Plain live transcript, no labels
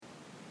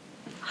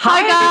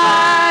Hi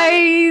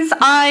guys,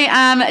 I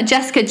am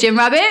Jessica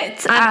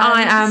GymRabbit and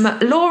I am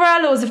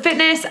Laura,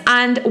 Laursoffitness,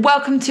 and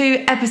welcome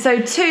to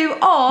episode 2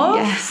 of...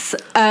 Yes,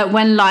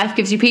 When Life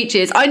Gives You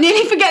Peaches. I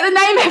nearly forget the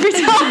name every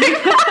time.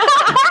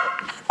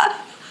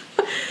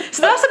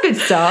 So that's a good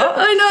start.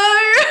 I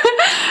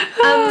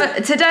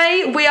know.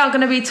 Today we are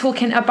going to be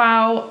talking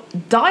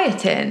about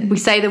dieting. We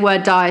say the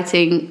word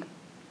dieting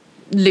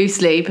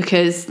loosely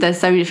because there's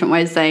so many different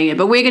ways of saying it,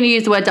 but we're going to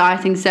use the word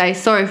dieting today.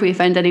 Sorry if we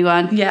offend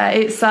anyone. Yeah,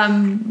 it's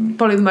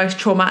probably the most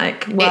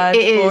traumatic word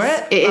for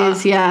it. It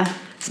is, yeah.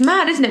 It's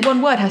mad, isn't it?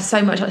 One word has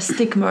so much like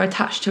stigma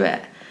attached to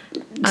it,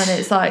 and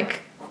it's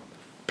like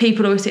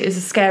people always see it as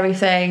a scary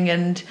thing,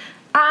 and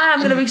I'm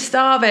going to be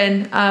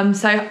starving.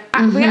 So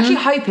we're actually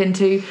hoping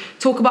to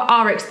talk about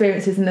our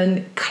experiences and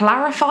then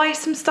clarify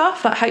some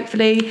stuff. Like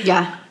hopefully,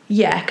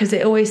 yeah, because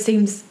it always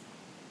seems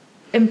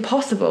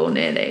impossible,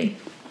 nearly.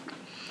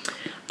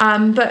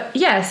 But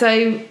yeah, so,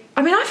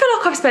 I mean, I feel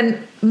like I've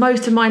spent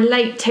most of my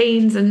late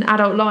teens and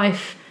adult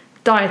life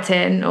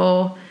dieting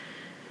or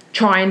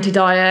trying to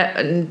diet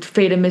and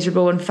feeling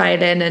miserable and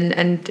failing,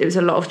 and it was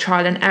a lot of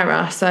trial and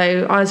error.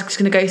 So I was just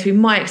going to go through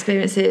my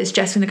experiences,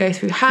 Jess going to go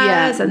through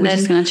hers, and we're then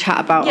just going to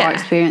chat about our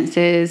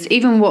experiences,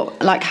 even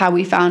how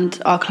we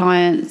found our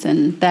clients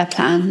and their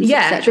plans,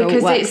 etc.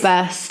 because works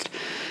best.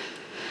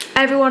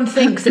 Everyone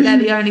thinks that they're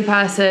the only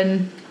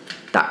person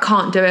that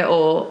can't do it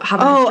or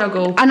having a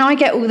struggle. And I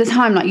get all the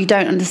time, like, you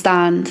don't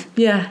understand.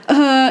 Yeah.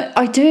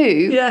 I do.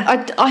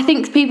 Yeah. I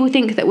think people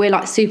think that we're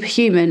like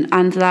superhuman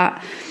and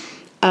that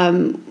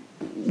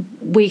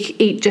we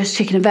eat just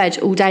chicken and veg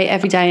all day,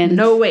 every day. And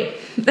no way.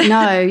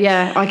 No,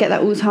 yeah, I get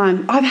that all the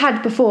time. I've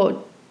had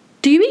before,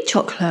 do you eat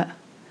chocolate?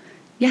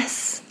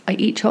 Yes, I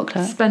eat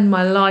chocolate. Spend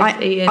my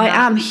life eating I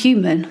am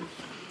human.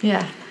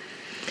 Yeah.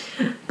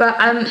 But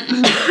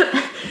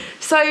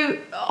so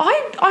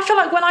I feel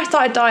like when I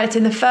started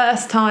dieting the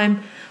first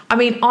time, I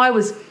mean, I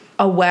was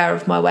aware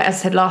of my weight, as I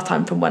said last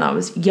time, from when I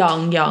was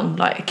young,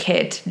 like a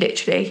kid,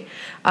 literally,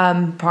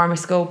 primary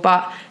school.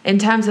 But in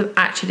terms of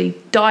actually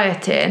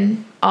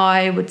dieting,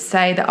 I would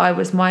say that I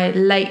was my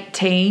late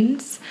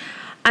teens,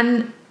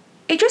 and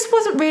it just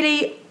wasn't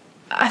really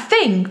a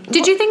thing.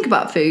 Did you think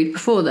about food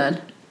before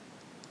then?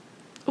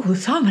 All the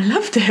time. I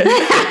loved it.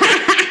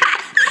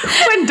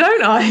 When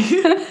don't I?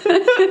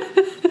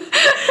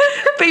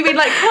 But you mean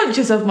like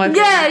conscious of my food?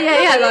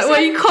 Yeah. Like, were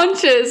you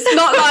conscious?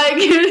 Not like...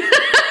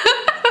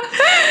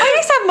 I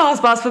used to have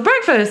Mars bars for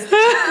breakfast.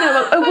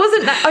 No, it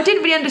wasn't that. I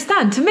didn't really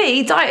understand. To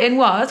me, dieting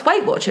was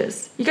Weight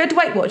Watchers. You go to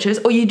Weight Watchers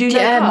or you do no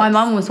carbs. Yeah, my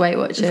mum was Weight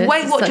Watchers.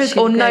 Weight Watchers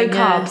or no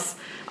carbs.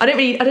 I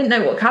didn't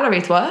know what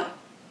calories were.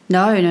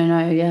 No,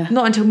 yeah.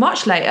 Not until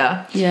much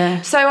later.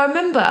 Yeah. So I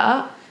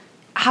remember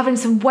having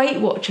some Weight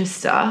Watchers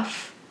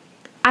stuff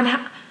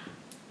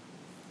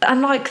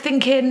and like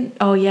thinking,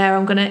 oh yeah,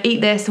 I'm going to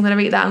eat this, I'm going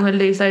to eat that, I'm going to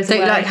lose loads of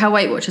weight. Like how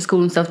Weight Watchers call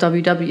themselves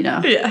WW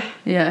now?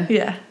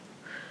 Yeah.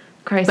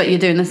 Crazy. But you're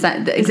doing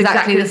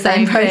exactly the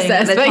same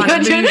process. They're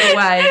trying to move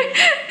away.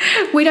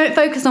 We don't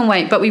focus on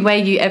weight, but we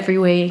weigh you every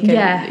week.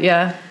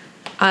 Yeah.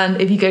 And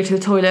if you go to the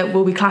toilet,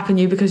 we'll be clapping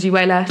you because you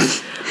weigh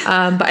less.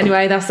 But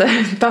anyway, that's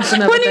another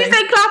thing. When you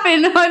say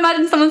clapping, I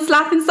imagine someone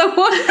slapping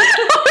someone.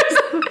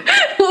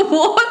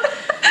 What?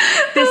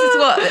 This is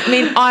what I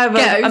mean. I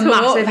have a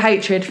massive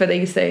hatred for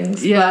these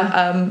things.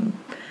 Yeah. But,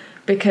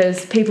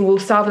 because people will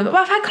starve them. Well,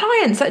 I've had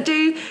clients that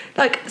do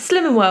like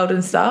Slimming World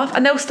and stuff,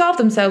 and they'll starve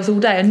themselves all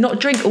day and not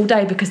drink all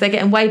day because they're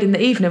getting weighed in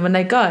the evening when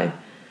they go.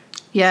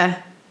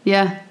 Yeah.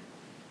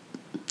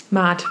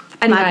 Mad.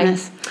 Anyway.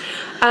 Madness.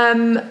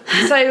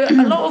 So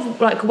a lot of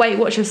like Weight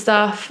Watcher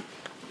stuff,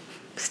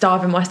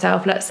 starving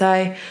myself, let's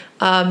say,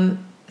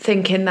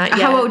 thinking that.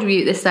 How old were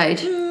you at this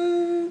stage?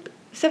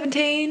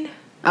 17.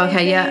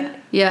 Okay. 18.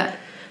 Yeah.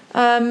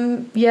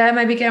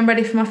 Maybe getting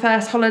ready for my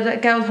first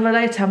girls'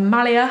 holiday to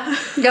Malia.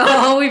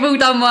 Oh, we've all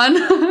done one.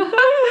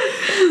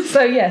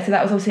 So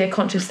that was obviously a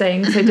conscious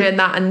thing. So doing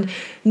that and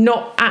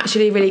not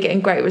actually really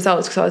getting great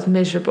results because I was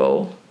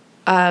miserable.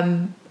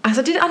 As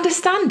I didn't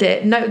understand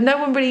it. No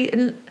one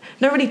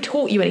really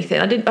taught you anything.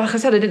 I didn't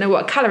know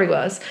what a calorie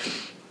was.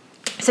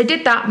 So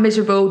did that,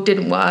 miserable,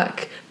 didn't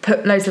work.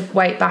 Put loads of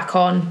weight back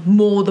on,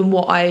 more than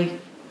what I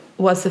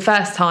was the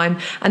first time.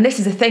 And this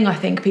is a thing I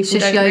think people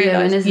don't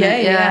realise. Isn't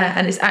it? Yeah.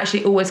 And it's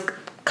actually always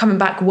coming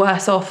back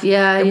worse off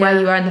than where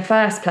you were in the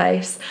first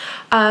place.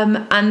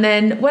 And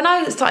then when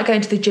I started going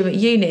to the gym at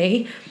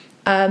uni,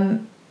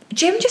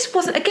 gym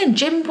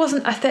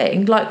wasn't a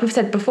thing. Like we've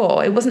said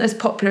before, it wasn't as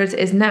popular as it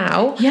is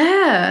now.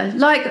 Yeah,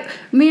 like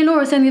me and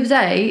Laura said the other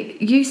day,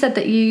 you said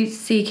that you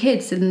see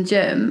kids in the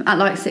gym at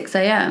like 6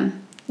 a.m.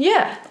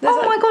 Yeah.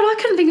 Oh my God, I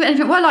couldn't think of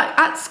anything. Well, like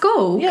at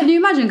school, can you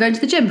imagine going to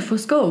the gym before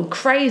school?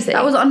 Crazy.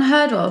 That was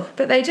unheard of.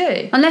 But they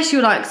do. Unless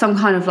you're like some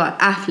kind of like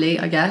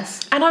athlete, I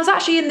guess. And I was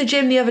actually in the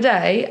gym the other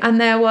day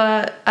and there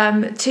were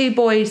 2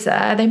 boys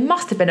there. They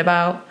must have been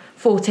about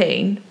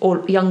 14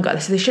 or younger,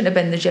 so they shouldn't have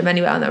been in the gym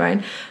anyway on their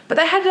own. But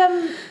they had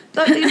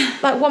like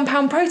these like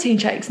 £1 protein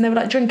shakes and they were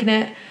like drinking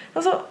it. I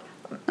was like,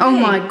 Oh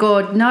my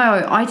God,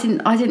 no! I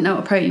didn't know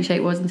what a protein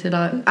shake was until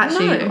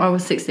I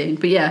was 16.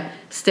 But yeah,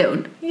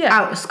 still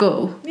out of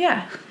school.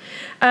 Yeah.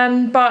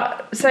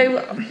 But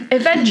so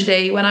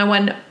eventually, when I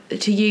went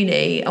to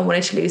uni and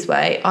wanted to lose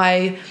weight,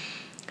 I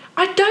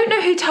don't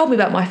know who told me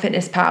about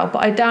MyFitnessPal,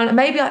 but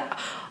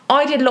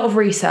I did a lot of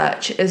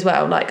research as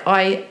well. Like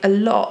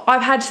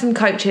I've had some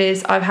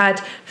coaches, I've had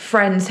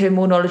friends who are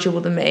more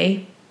knowledgeable than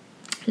me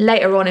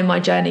later on in my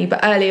journey, but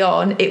early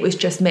on it was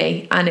just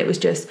me, and it was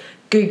just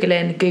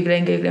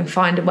Googling,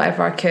 finding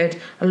whatever I could.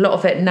 A lot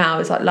of it now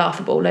is like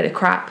laughable, load of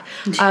crap.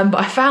 But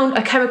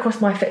I came across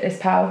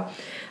MyFitnessPal,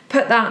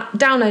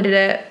 downloaded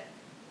it.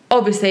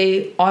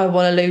 Obviously, I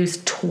want to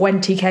lose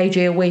 20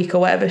 kg a week or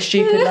whatever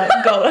stupid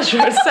goal I was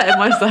trying to set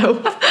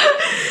myself.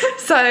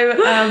 So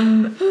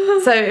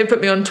it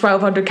put me on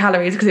 1,200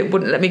 calories because it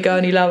wouldn't let me go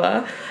any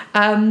lower.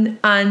 And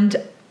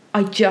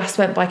I just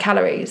went by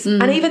calories.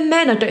 And even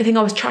then, I don't think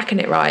I was tracking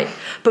it right.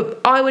 But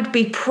I would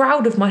be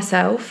proud of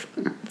myself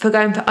for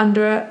going for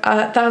under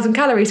 1,000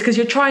 calories, because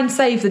you try and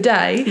save the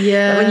day.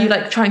 Yeah. When you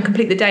try and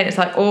complete the day and it's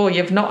like, oh,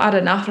 you've not had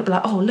enough. I'd be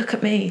like, oh, look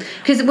at me.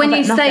 Because when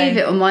you save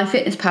it on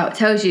MyFitnessPal, it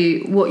tells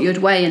you what you'd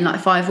weigh in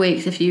 5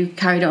 weeks if you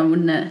carried on,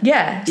 wouldn't it?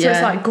 Yeah. So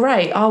it's like,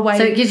 great, I'll weigh.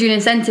 So it gives you an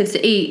incentive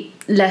to eat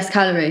less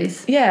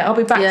calories. Yeah, I'll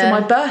be back to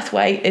my birth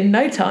weight in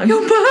no time. Your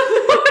birth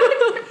weight?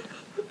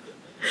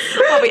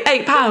 I'll be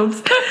 8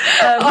 pounds.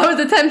 I was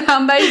a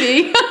 10-pound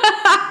baby.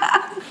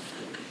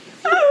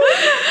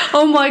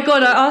 Oh my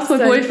God, I asked my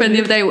boyfriend the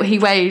other day what he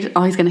weighed.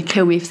 Oh, he's going to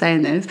kill me for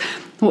saying this.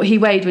 What he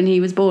weighed when he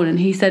was born, and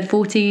he said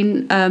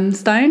 14 stone. I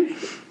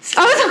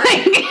was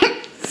like,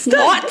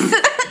 what?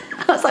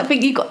 I was like, I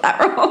think you got that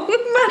wrong.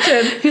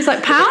 Imagine. He was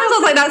like, pounds? I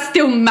was like, that's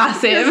still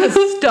massive. A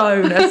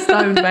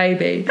stone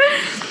baby.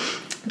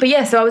 But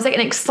yeah, so I was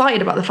getting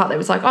excited about the fact that it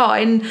was like, oh,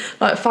 in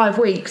 5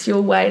 weeks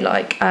you'll weigh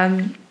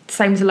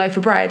same as a loaf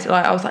of bread.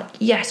 I was like,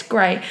 yes,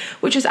 great,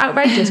 which was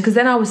outrageous, because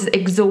then I was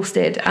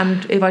exhausted,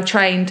 and if I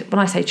trained, when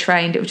I say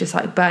trained, it was just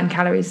burn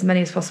calories as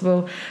many as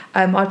possible.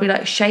 I'd be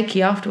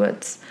shaky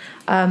afterwards.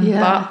 But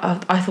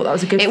I thought that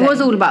was a good thing. It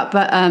was all about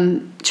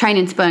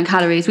training to burn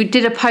calories. We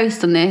did a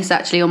post on this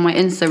actually on my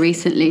Insta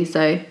recently,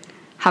 so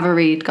have a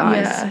read,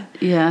 guys.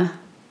 Yeah.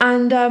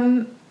 And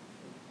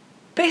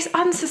but it's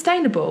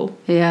unsustainable.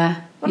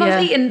 Yeah. When I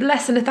was eating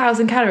less than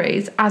 1,000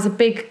 calories as a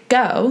big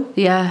girl,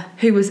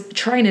 who was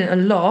training a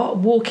lot,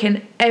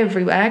 walking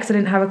everywhere, because I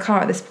didn't have a car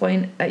at this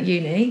point at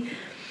uni,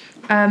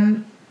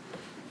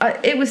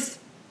 it was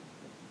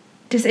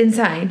just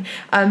insane.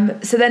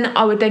 So then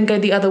I would then go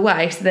the other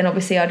way. So then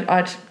obviously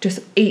I'd just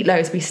eat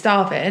loads, be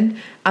starving,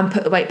 and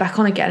put the weight back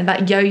on again, and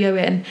that yo-yo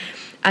in.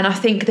 And I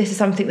think this is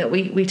something that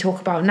we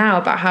talk about now,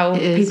 about how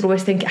people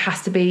always think it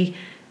has to be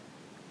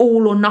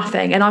all or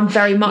nothing, and I'm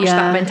very much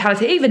that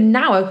mentality. Even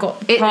now I've got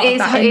part of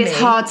that in me. It's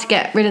hard to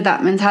get rid of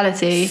that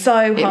mentality. So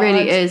hard. It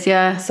really is,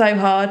 yeah. So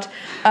hard.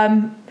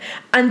 And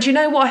do you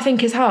know what I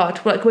think is hard?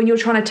 When you're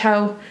trying to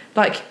tell,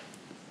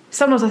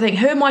 sometimes I think,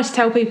 who am I to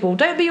tell people,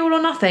 don't be all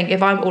or nothing,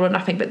 if I'm all or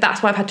nothing? But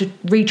that's why I've had to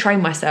retrain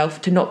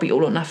myself to not be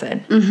all or nothing.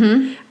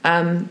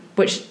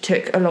 Which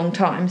took a long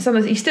time.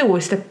 Sometimes you still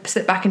always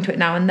slip back into it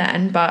now and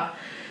then, but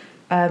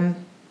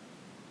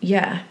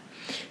yeah.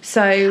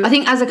 So I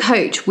think as a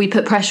coach, we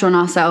put pressure on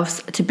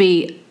ourselves to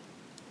be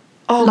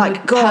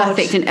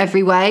perfect in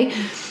every way.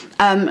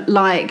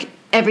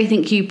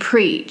 Everything you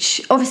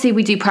preach. Obviously,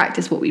 we do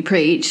practice what we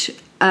preach,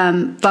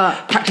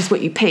 but practice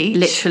what you preach.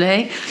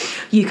 Literally,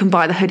 you can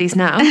buy the hoodies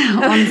now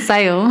on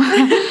sale.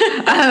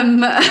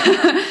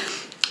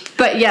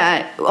 But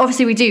yeah,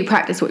 obviously, we do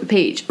practice what we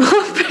preach.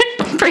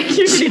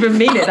 You didn't even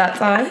mean it that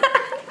time.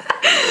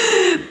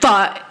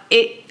 But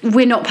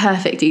we're not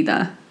perfect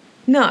either.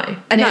 No.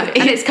 And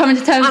it's coming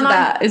to terms with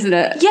that, isn't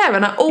it? Yeah,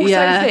 and I also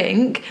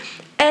think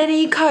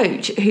any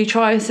coach who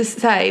tries to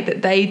say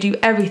that they do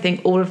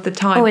everything all of the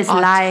time are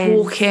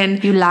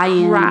talking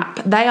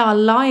crap. They are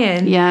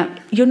lying. Yeah.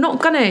 You're not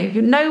going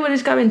to. No one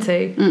is going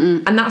to.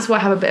 Mm-mm. And that's why I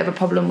have a bit of a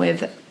problem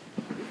with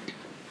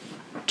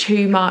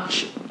too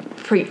much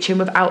preaching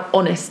without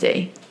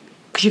honesty.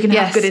 Because you can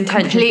have good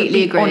intentions,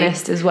 completely but be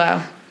honest as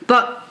well.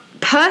 But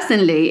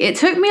personally, it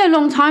took me a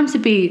long time to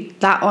be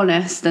that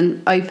honest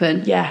and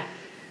open. Yeah.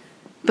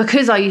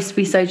 Because I used to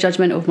be so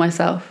judgmental of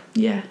myself.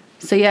 Yeah.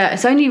 So yeah,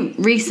 it's only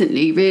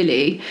recently,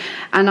 really.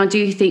 And I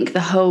do think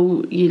the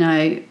whole,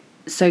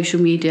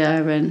 social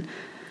media and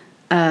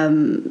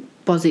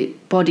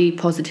body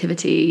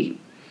positivity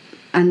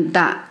and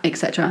that,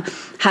 etc.,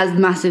 has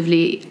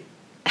massively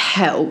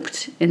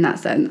helped in that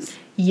sense.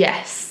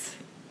 Yes.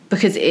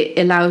 Because it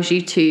allows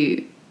you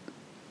to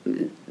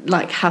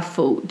have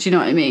full, do you know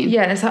what I mean?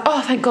 Yeah, and it's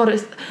oh thank God oh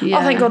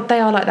thank God they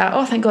are like that,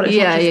 oh thank God it's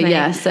not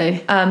just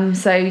me.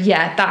 So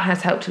yeah, that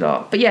has helped a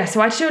lot. But yeah, so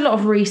I do a lot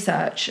of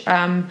research.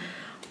 I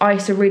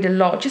used to read a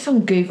lot just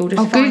on Google,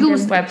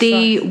 Google's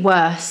the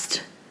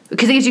worst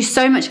because it gives you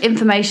so much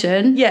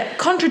information. Yeah,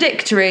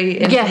 contradictory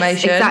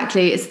information. Yes,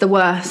 exactly, it's the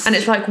worst. And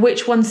it's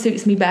which one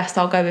suits me best,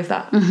 I'll go with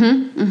that.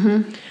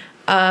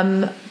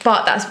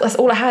 But that's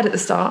all I had at the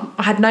start.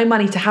 I had no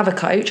money to have a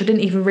coach. I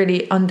didn't even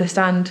really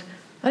understand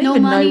I No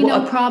didn't money, even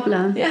know no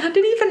problem. Yeah, I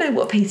didn't even know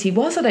what a PT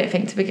was, I don't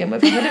think, to begin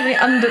with. I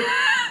didn't really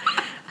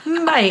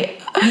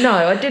Mate, no,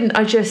 I didn't.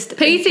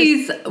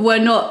 PTs were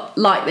not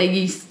like they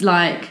used,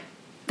 like,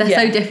 they're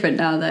so different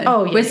now, though.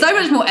 Oh, yeah. We're so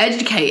much more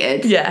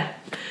educated. Yeah.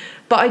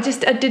 But I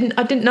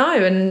didn't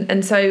know.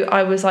 And so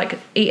I was, like,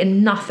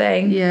 eating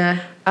nothing. Yeah.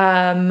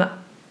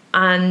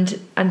 And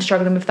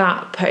struggling with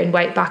that, putting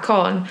weight back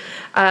on.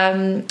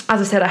 As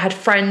I said, I had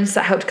friends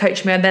that helped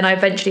coach me, and then I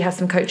eventually had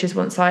some coaches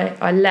once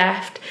I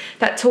left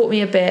that taught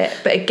me a bit.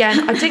 But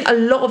again, I think a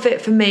lot of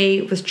it for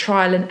me was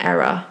trial and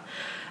error.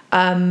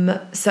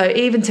 So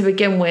even to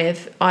begin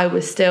with, I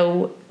was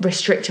still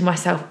restricting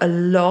myself a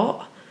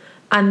lot.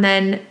 And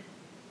then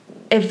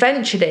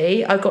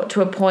eventually I got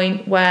to a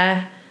point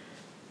where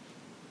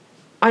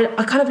I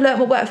kind of learnt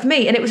what worked for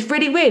me. And it was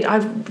really weird. I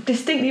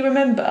distinctly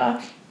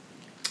remember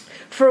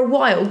for a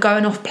while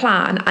going off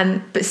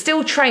plan, but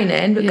still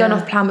training, but going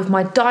off plan with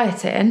my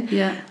dieting.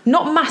 Yeah.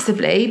 Not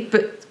massively,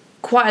 but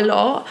quite a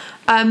lot.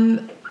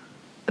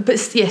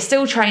 But yeah,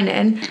 still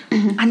training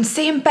and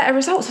seeing better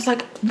results. I was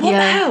like, what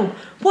the hell?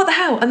 What the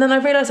hell? And then I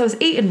realised I was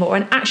eating more,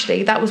 and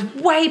actually that was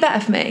way better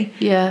for me.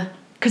 Yeah.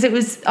 Because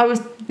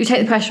you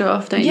take the pressure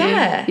off, don't you?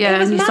 Yeah.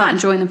 Yeah, and you start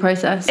enjoying the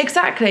process.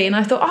 Exactly. And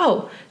I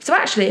thought, so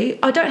actually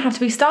I don't have to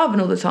be starving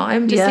all the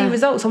time to see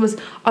results.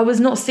 I was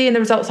not seeing the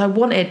results I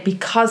wanted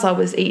because I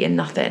was eating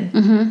nothing.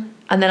 Mm-hmm.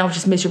 And then I was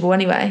just miserable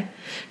anyway.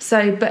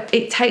 So, but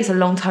it takes a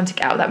long time to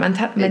get out of that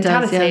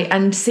mentality. Does,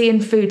 and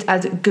seeing food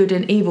as good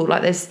and evil,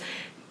 like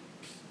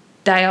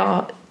they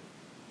are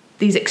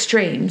these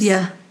extremes.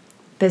 Yeah.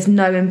 There's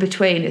no in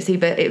between. It's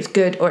either it was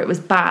good or it was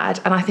bad,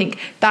 and I think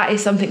that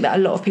is something that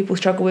a lot of people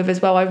struggle with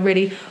as well. I've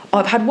had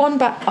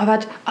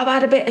I've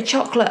had a bit of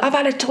chocolate. I've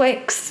had a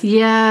Twix.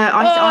 Yeah,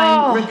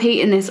 I'm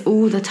repeating this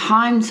all the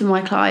time to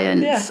my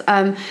clients.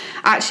 Yeah.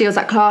 Actually, I was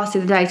at class the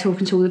other day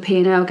talking to all the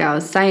P&L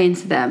girls, saying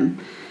to them,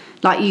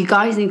 like, you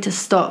guys need to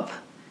stop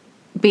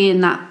having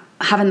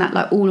that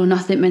like all or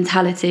nothing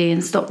mentality,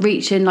 and stop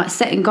reaching, like,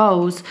 setting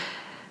goals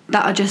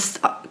that are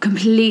just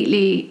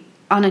completely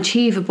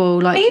unachievable.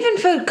 Like, even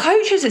for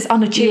coaches it's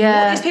unachievable.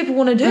 What these people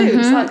want to do. Mm-hmm.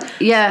 It's like,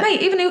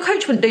 mate, even your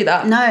coach wouldn't do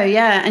that. No,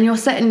 and you're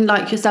setting,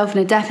 like, yourself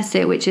in a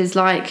deficit, which is,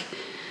 like,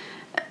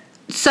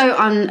 so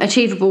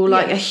unachievable,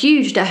 like a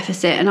huge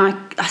deficit. And I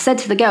said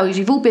to the girls,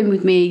 you've all been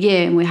with me a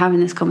year and we're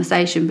having this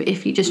conversation, but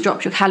if you just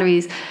dropped your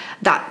calories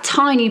that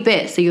tiny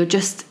bit, so you're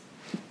just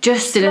in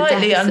a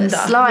deficit,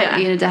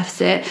 slightly in a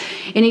deficit,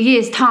 in a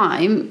year's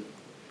time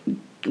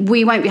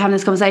we won't be having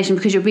this conversation,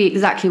 because you'll be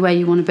exactly where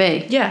you want to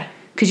be. Yeah.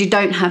 Because you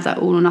don't have that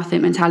all or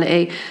nothing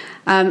mentality.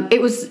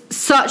 It was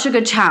such a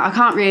good chat. I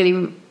can't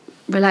really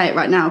relate it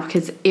right now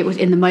because it was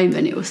in the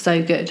moment. It was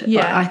so good.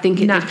 Yeah, but I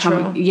think it natural.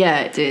 Did come. Yeah,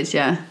 it did.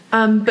 Yeah.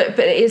 But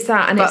it is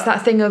that, and it's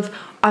that thing of,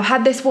 I've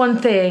had this one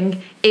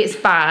thing. It's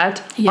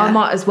bad. Yeah. I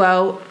might as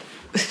well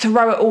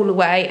throw it all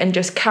away and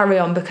just carry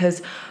on,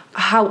 because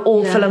how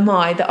awful am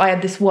I that I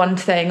had this one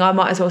thing? I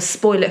might as well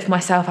spoil it for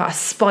myself out of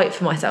spite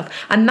for myself.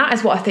 And that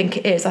is what I think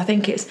it is. I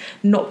think it's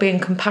not being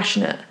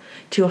compassionate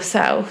to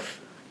yourself.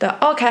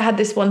 That, okay, I had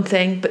this one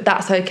thing, but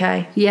that's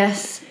okay.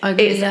 Yes, I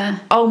agree.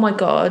 Oh my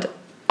God,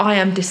 I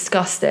am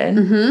disgusting.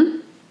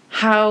 Mm-hmm.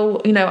 How,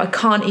 I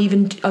can't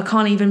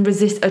even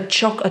resist a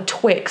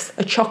Twix,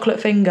 a chocolate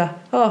finger.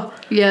 Oh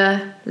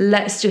yeah.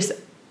 Let's just,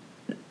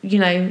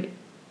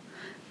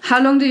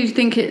 How long do you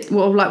think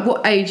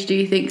what age do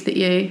you think that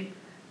you,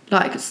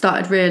 like,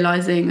 started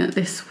realising that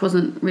this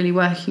wasn't really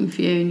working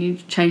for you, and you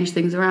changed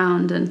things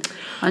around? And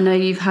I know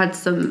you've had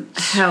some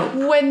help.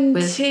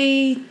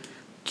 23.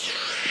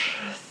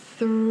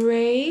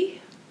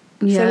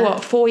 So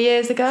what, 4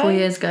 years ago? 4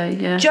 years ago,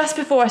 yeah. Just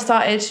before I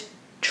started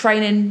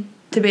training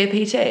to be a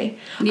PT,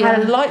 I had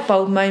a light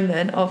bulb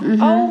moment of,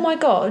 oh my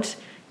God,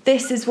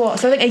 this is what.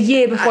 So I think a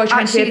year before I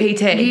trained to be a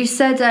PT. You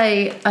said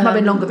might have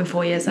been longer than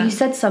 4 years then. You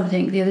said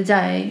something the other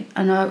day,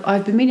 and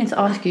I've been meaning to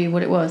ask you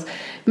what it was.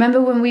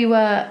 Remember when we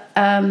were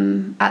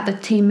at the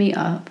team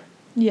meetup?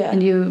 Yeah.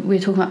 And we were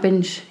talking about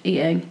binge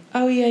eating?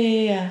 Oh,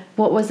 yeah.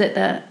 What was it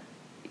that...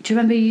 Do you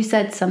remember you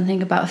said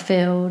something about a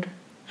field?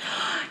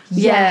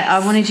 Yes. Yeah,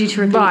 I wanted you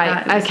to repeat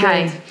that. Right,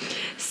 okay. Good.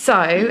 So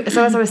as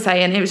I was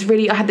saying, it was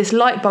really... I had this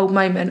light bulb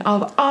moment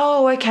of,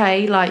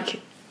 okay, like...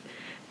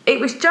 It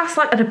was just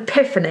like an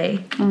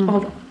epiphany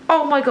of,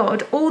 oh my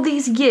God, all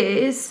these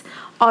years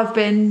I've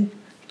been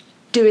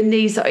doing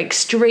these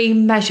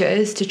extreme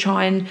measures to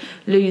try and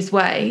lose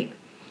weight.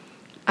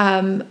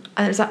 And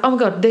it's like, oh my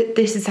God,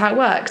 this is how it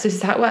works. This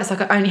is how it works.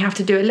 Like, I only have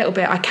to do a little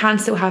bit. I can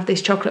still have this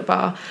chocolate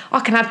bar. I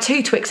can have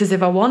 2 Twixes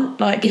if I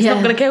want. Like, it's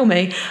not going to kill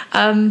me.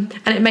 And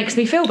it makes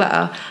me feel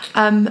better.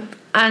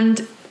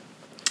 And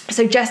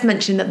so Jess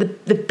mentioned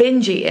that the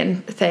binge eating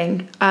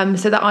thing,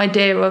 so that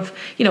idea of,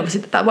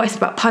 obviously that what it's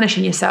about,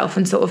 punishing yourself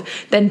and sort of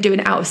then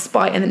doing it out of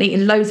spite and then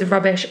eating loads of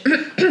rubbish.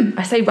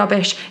 I say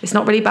rubbish, it's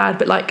not really bad,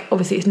 but like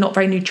obviously it's not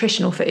very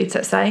nutritional foods,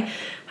 let's say.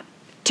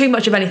 Too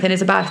much of anything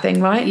is a bad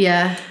thing, right?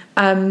 Yeah.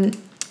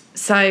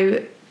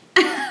 So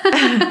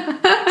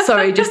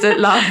sorry, just a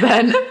laugh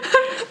then.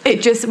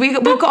 It just we've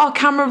got our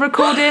camera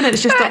recording and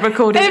it's just stopped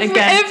recording every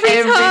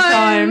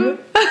time.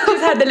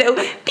 Just had the little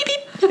beep beep.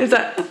 It's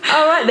like,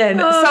 all right then,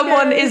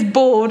 someone is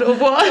bored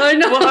of what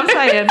I'm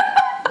saying.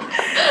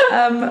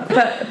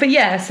 But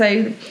yeah,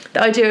 so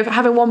the idea of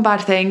having one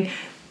bad thing,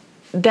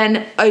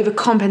 then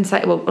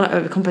overcompensate, well, not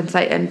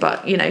overcompensating,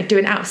 but, you know,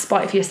 doing it out of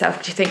spite for yourself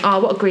because you think, oh,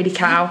 what a greedy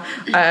cow,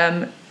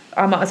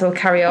 I might as well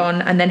carry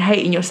on, and then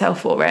hating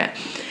yourself for it.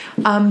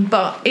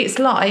 But it's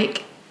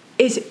like,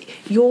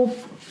 your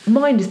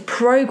mind is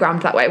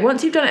programmed that way.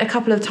 Once you've done it a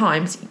couple of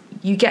times,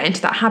 you get into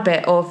that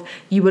habit of,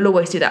 you will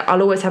always do that.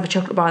 I'll always have a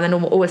chocolate bar and then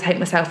I'll always hate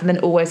myself and then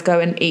always go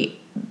and eat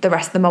the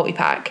rest of the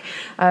multi-pack.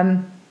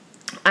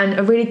 And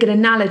a really good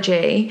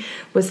analogy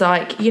was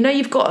like, you know,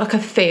 you've got like a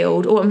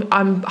field, or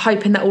I'm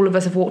hoping that all of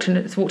us have walked in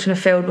a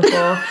field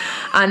before,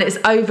 and it's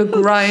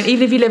overgrown.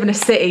 Even if you live in a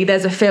city,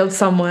 there's a field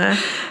somewhere,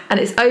 and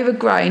it's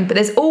overgrown, but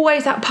there's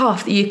always that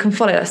path that you can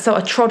follow. That's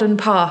sort of trodden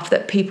path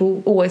that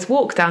people always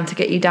walk down to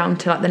get you down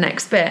to like the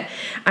next bit.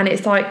 And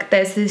it's like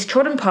there's this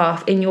trodden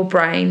path in your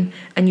brain,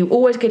 and you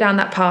always go down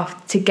that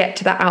path to get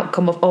to that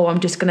outcome of, oh,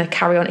 I'm just going to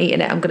carry on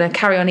eating it. I'm going to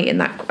carry on eating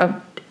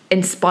that.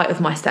 In spite of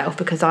myself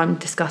because I'm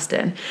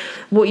disgusting.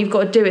 What you've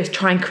got to do is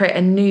try and create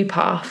a new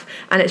path,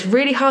 and it's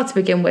really hard to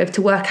begin with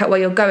to work out where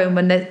you're going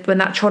when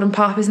that trodden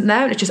path isn't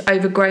there and it's just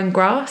overgrown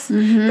grass.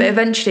 But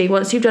eventually,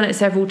 once you've done it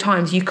several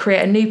times, you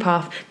create a new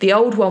path. The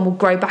old one will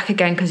grow back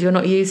again because you're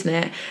not using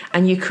it,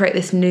 and you create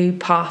this new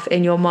path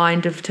in your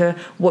mind of to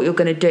what you're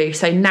going to do.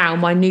 So now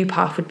my new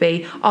path would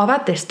be, oh, I've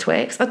had this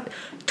Twix.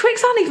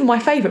 Twix aren't even my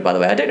favourite, by the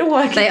way. I don't know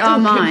why I keep They are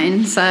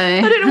mine, so...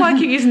 I don't know why I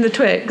keep using the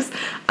Twix.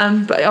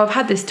 But I've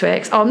had this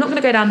Twix. Oh, I'm not going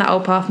to go down that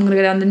old path. I'm going to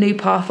go down the new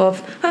path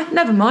of,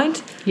 never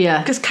mind.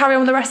 Yeah. Just carry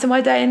on with the rest of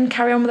my day and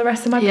carry on with the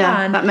rest of my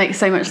plan. That makes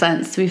so much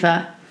sense, to be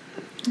fair.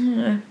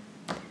 Yeah.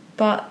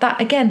 But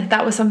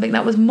that was something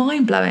that was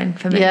mind-blowing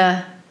for me.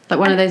 Yeah, like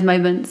one of those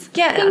moments.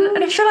 Yeah,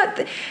 and I feel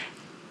like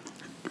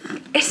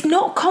it's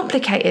not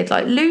complicated.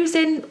 Like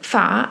losing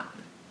fat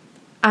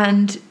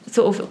and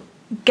sort of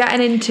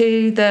getting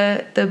into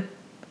the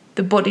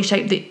body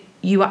shape that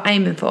you are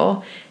aiming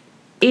for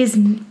is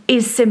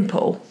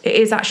simple. It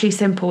is actually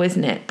simple,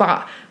 isn't it?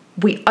 But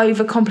we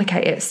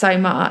overcomplicate it so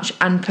much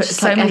and put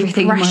so many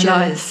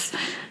pressures.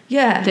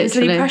 Yeah, literally. There's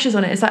many pressures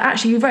on it. It's like,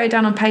 actually, you wrote it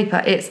down on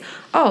paper. It's,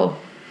 oh,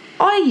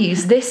 I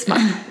use this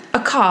much. A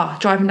car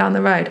driving down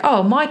the road.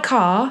 Oh, my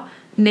car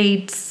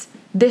needs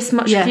this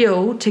much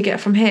fuel to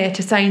get from here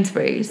to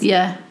Sainsbury's.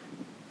 Yeah.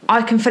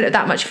 I can fill it with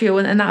that much fuel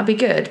and that'll be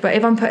good. But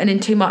if I'm putting in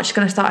too much, it's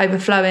going to start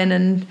overflowing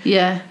and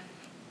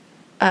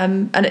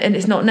and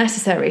it's not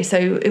necessary.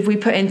 So if we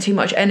put in too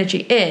much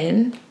energy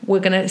in, we're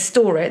going to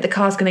store it. The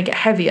car's going to get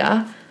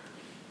heavier.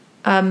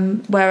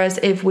 Whereas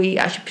if we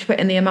actually put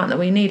in the amount that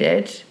we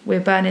needed,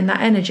 we're burning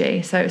that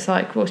energy. So it's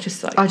like, well, it's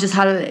just like... I just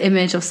had an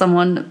image of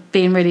someone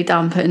being really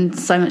dumb, putting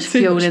so much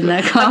fuel in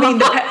their car. I mean,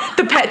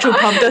 the petrol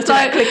pump does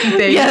that clicky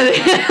thing. Yeah,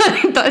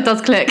 it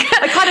does click.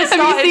 I kind of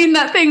started... Have you seen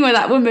that thing where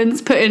that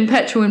woman's putting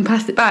petrol in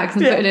plastic bags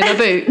and putting it in a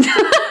boot?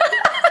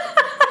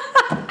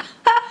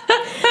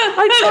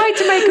 I tried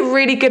to make a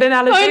really good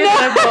analogy.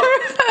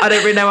 I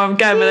don't really know where I'm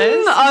going with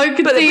this. I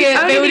could see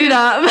it building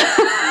up.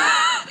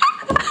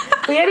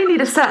 We only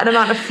need a certain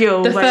amount of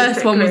fuel. The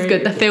first one was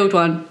good, the field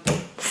one.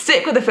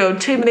 Stick with the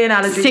field, too many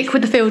analogies. Stick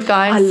with the field,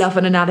 guys. I love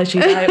an analogy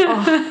though.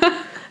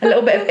 A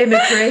little bit of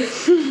imagery.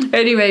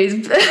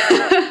 Anyways. But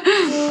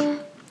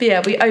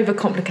yeah, we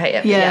overcomplicate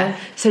it. Yeah.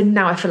 So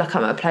now I feel like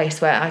I'm at a place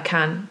where I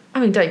can, I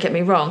mean, don't get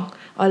me wrong,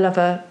 I love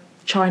a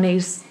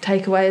Chinese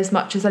takeaway as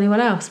much as anyone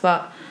else,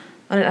 but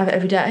I don't have it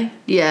every day.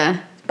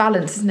 Yeah. It's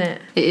balance, isn't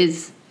it? It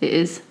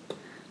is.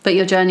 But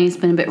your journey's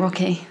been a bit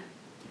rocky.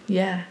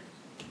 Yeah.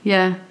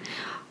 Yeah.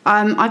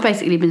 I've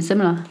basically been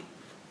similar.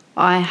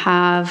 I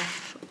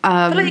have...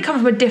 I feel like you come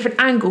from a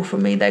different angle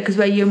from me, though, because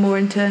where you're more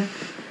into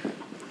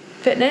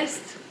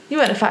fitness. You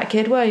weren't a fat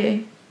kid, were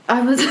you?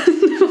 I was...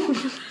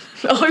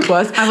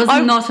 I was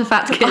not a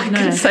fat kid, I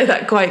can say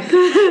that quite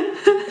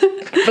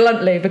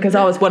bluntly, because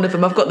I was one of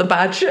them. I've got the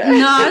badge. No,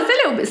 I was a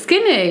little bit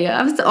skinny.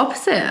 I was the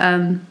opposite.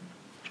 I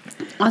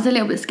was a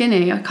little bit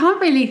skinny. I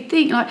can't really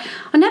think... Like,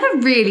 I never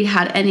really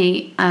had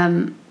any,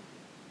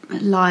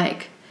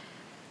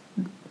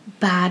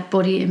 bad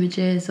body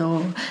images,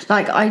 or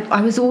like I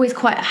was always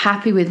quite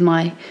happy with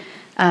my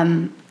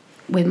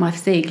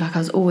physique. Like I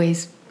was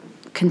always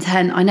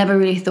content. I never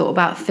really thought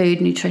about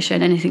food,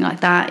 nutrition, anything like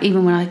that.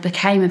 Even when I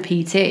became a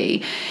PT,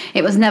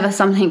 it was never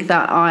something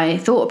that I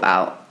thought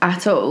about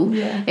at all.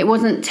 It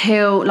wasn't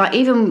till like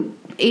even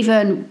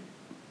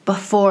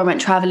before I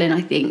went travelling,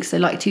 I think, so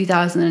like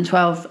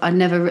 2012,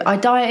 I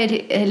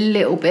dieted a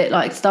little bit,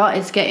 like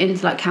started to get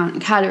into like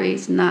counting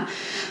calories and that,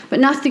 but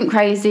nothing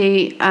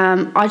crazy.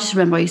 I just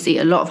remember I used to eat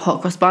a lot of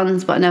hot cross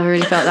buns, but I never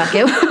really felt that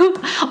guilt. I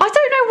don't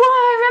know why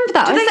I remember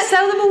that. Do they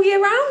sell them all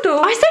year round?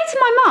 Or I say to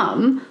my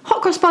mum,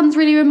 hot cross buns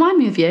really remind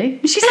me of you.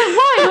 And she's like,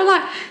 why? And I'm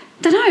like,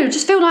 don't know, I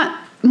just feel like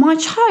my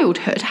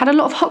childhood had a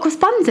lot of hot cross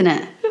buns in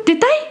it.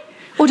 Did they?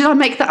 Or did I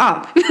make that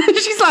up?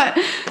 She's like,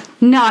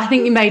 no, I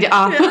think you made it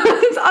up. Yeah.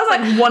 I was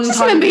like, one just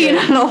time. remember eating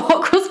a lot of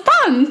hot cross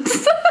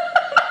buns.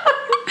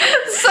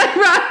 So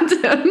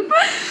random.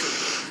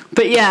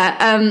 But yeah,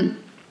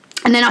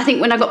 And then I think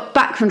when I got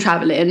back from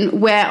travelling,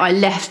 where I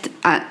left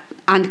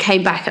and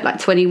came back at like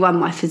 21,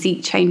 my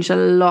physique changed a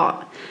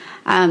lot.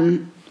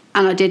 And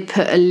I did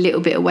put a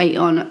little bit of weight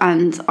on,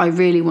 and I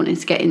really wanted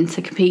to get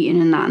into competing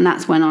in that. And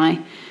that's when I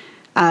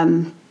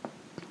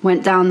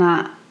went down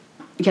that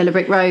yellow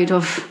brick road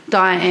of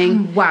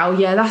dieting. Wow,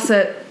 yeah,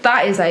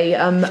 that is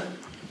a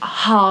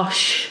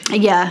harsh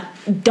diet.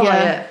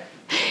 Yeah.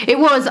 It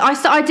was.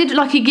 I did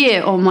like a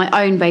year on my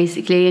own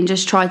basically, and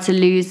just tried to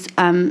lose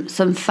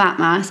some fat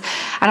mass.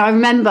 And I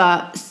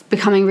remember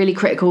becoming really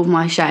critical of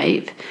my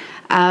shape.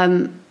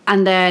 And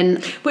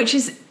then, which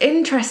is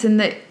interesting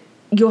that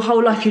your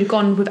whole life you'd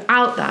gone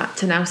without that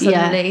to now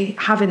suddenly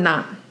having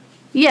that.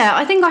 Yeah,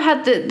 I think I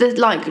had the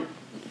like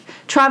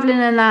traveling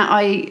and that.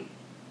 I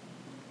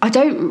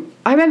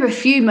remember a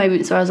few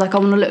moments where I was like, I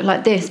want to look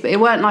like this, but it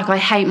weren't like I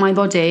hate my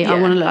body. I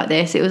want to look like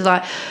this. It was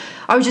like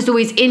I was just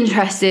always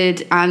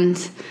interested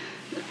and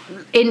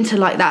into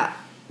like that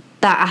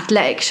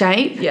athletic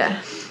shape.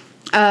 Yeah.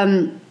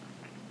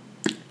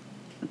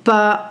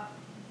 But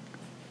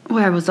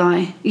where was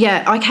I?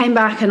 Yeah, I came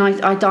back and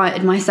I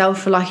dieted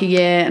myself for like a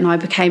year, and I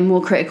became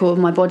more critical of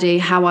my body,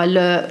 how I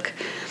look.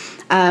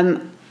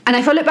 And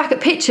if I look back at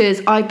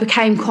pictures, I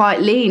became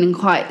quite lean and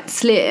quite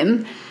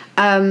slim.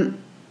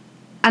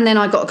 And then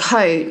I got a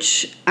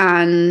coach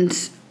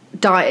and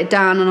dieted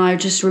down, and I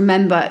just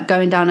remember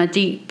going down a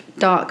deep,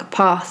 dark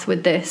path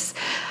with this.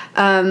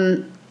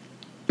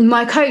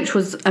 My coach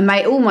was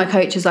amazing. All my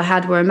coaches I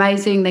had were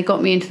amazing. They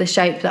got me into the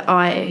shape that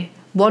I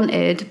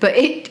wanted, but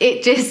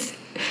it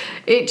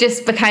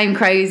just became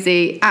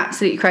crazy,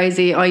 absolutely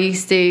crazy. I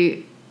used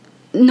to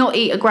not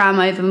eat a gram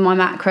over my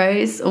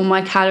macros or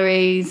my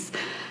calories.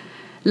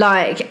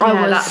 Like,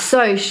 I was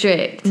so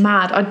strict.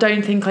 Mad. I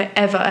don't think I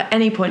ever, at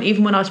any point,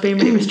 even when I was being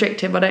really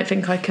restrictive, I don't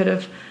think I could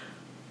have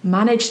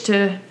managed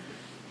to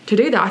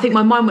do that. I think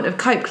my mind would have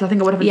coped, because I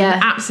think I would have had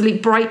an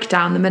absolute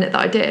breakdown the minute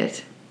that I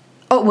did.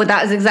 Oh, well,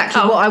 that is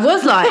exactly what I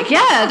was like. Yeah,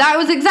 that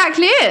was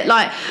exactly it.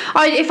 Like,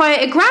 if I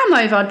ate a gram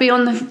over, I'd be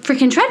on the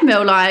freaking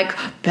treadmill, like,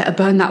 better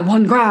burn that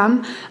 1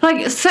 gram.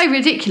 Like, so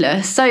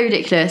ridiculous.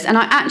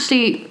 And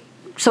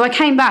so I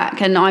came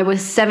back and I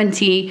was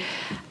 70,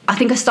 I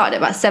think I started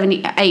at about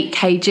 78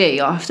 kg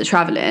after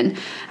travelling,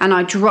 and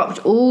I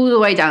dropped all the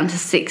way down to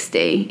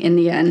 60 in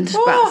the end.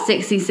 About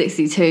 60,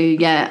 62.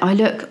 Yeah, I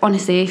look,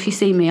 honestly, if you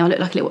see me, I look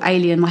like a little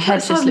alien. My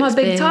head just looks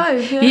big. My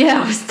big toe.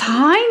 Yeah, I was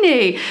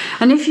tiny.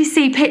 And if you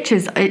see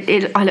pictures,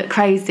 I look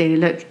crazy.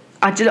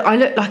 I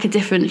look like a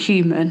different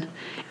human.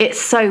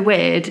 It's so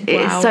weird. Wow.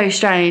 It's so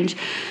strange.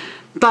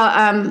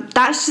 But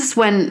that's just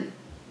when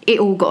it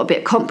all got a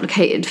bit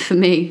complicated for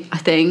me, I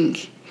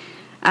think.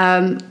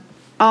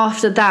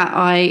 After that,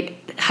 I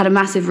had a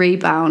massive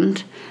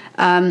rebound.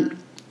 I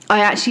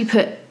actually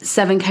put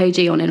 7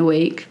 kg on in a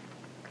week.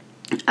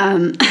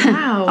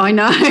 Wow. I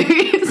know.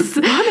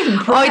 I'm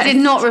impressed. I did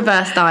not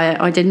reverse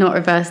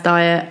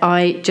diet.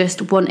 I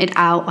just wanted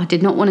out. I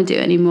did not want to do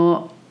it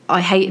anymore.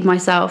 I hated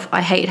myself.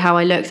 I hated how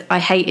I looked. I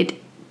hated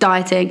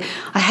dieting.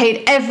 I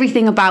hated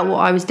everything about what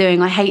I was doing.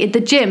 I hated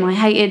the gym.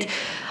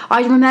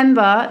 I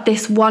remember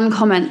this one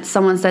comment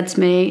someone said to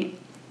me,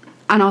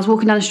 and I was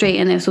walking down the street,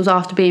 and this was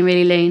after being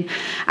really lean,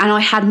 and I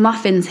had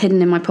muffins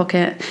hidden in my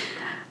pocket.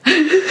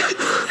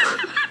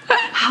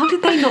 How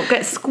did they not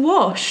get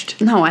squashed?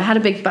 No, I had a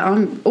big bag.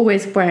 I'm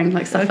always wearing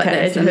like stuff like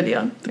this. A hoodie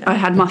on. Yeah. I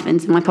had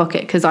muffins in my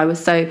pocket because I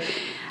was so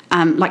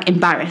like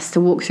embarrassed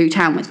to walk through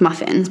town with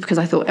muffins, because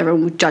I thought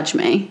everyone would judge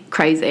me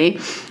crazy.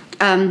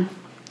 And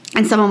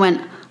someone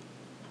went,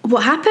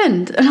 "What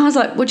happened?" And I was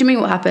like, "What do you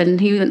mean what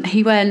happened?"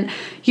 He went,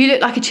 "You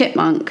look like a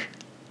chipmunk."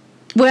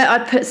 Where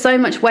I'd put so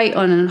much weight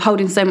on and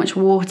holding so much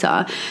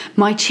water,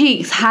 my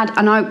cheeks had,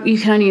 and you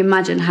can only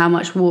imagine how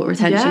much water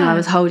retention I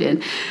was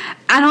holding.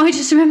 And I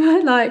just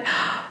remember like,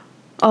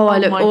 I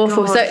look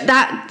awful. God. So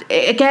that,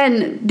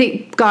 again,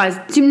 guys,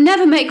 do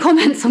never make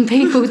comments on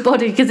people's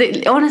body, because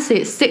honestly,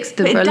 it sticks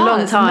to them for a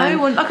long time.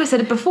 No one, like I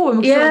said before,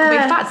 we feel like a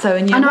big fatso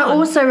in year one. I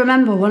also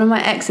remember one of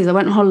my exes, I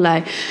went on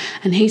holiday,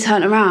 and he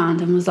turned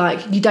around and was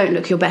like, "You don't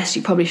look your best,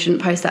 you probably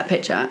shouldn't post that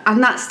picture."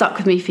 And that stuck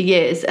with me for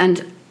years,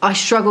 and I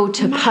struggled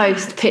to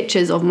post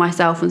pictures of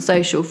myself on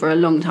social for a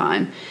long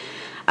time.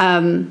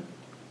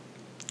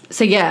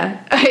 So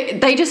yeah,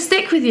 they just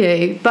stick with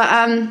you. But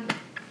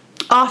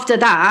after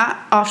that,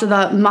 after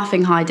the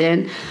muffin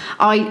hiding,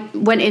 I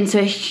went into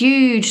a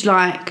huge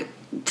like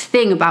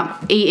thing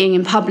about eating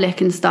in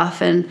public and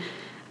stuff, and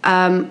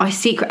I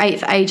secret ate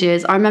for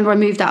ages. I remember I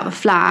moved out of a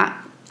flat,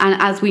 and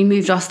as we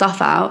moved our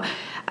stuff out,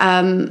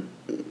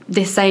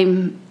 this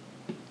same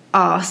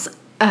arse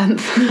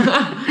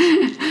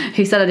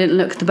who said I didn't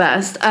look the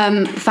best,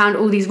 found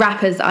all these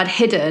wrappers that I'd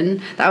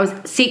hidden, that I was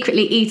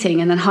secretly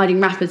eating and then hiding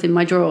wrappers in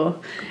my drawer,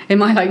 in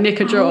my like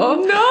knicker drawer. Oh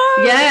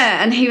no!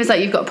 Yeah, and he was like,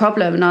 "You've got a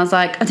problem," and I was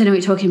like, "I don't know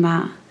what you're talking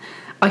about."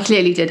 I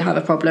clearly did have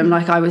a problem.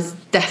 Like, I was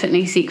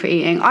definitely secret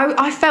eating.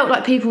 I felt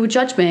like people would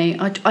judge me.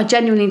 I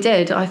genuinely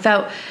did. I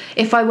felt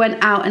if I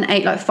went out and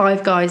ate like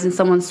Five Guys and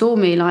someone saw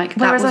me, like,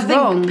 Whereas that was I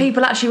think wrong.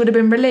 people actually would have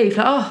been relieved.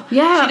 Like, oh,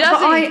 yeah, she does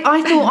but eat.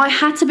 I thought I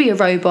had to be a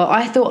robot.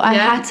 I thought I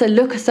Yeah. had to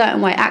look a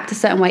certain way, act a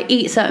certain way,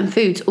 eat certain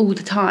foods all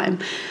the time.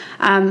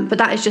 But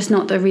that is just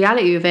not the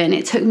reality of it. And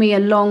it took me a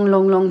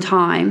long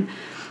time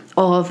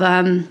of...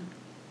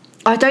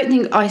 I don't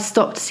think I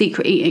stopped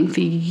secret eating for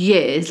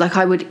years. Like,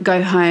 I would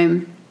go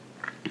home,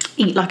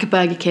 eat like a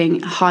Burger King,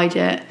 hide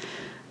it.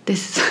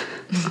 This...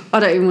 I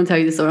don't even want to tell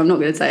you the story. I'm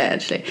not going to say it,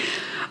 actually.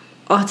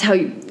 I'll tell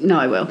you... No,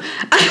 I will.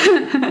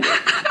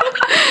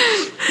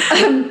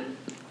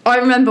 I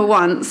remember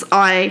once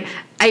I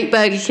ate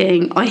Burger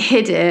King, I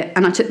hid it,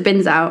 and I took the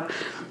bins out,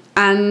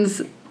 and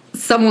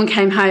someone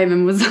came home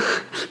and was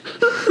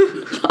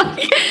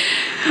like,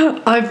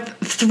 I've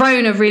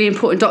thrown a really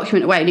important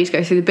document away, I need to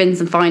go through the bins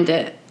and find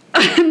it.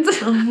 And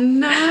Oh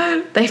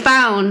no. they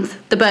found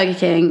the Burger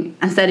King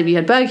and said, have you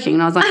had Burger King?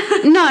 And I was like,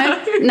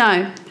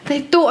 no.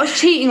 They thought I was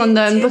cheating on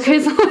them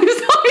because I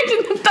was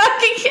hiding the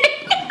Burger King.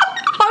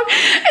 In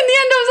the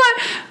end, I was like,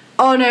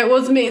 oh no, it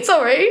wasn't me,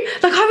 sorry.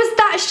 Like, I was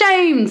that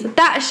ashamed.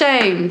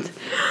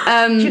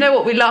 Do you know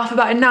what? We laugh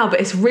about it now, but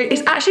it's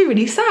actually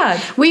really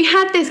sad. We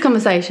had this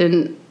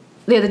conversation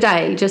the other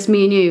day, just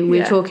me and you, and we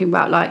were talking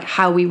about like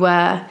how we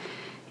were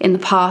in the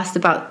past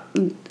about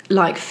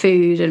like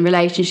food and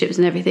relationships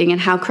and everything, and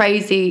how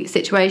crazy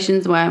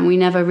situations were, and we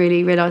never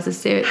really realised the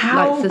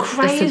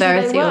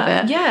severity of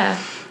it. Yeah.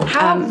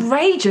 How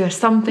outrageous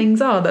some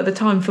things are that at the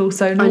time feel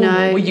so normal.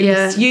 I know, or you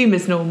assume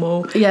is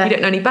normal. Yeah. You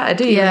don't know any better,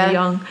 do you, when you're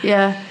young?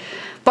 Yeah.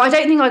 But I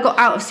don't think I got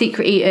out of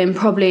secret eating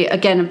probably,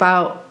 again,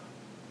 about,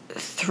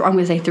 I'm going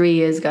to say 3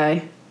 years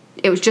ago.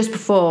 It was just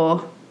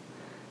before...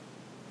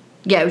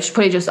 Yeah, it was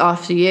probably just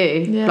after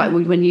you, like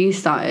when you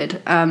started.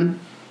 And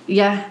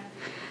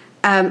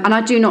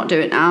I do not do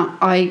it now.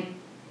 I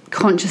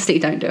consciously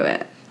don't do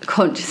it.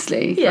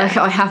 Consciously. Yeah. Like,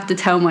 I have to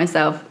tell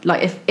myself,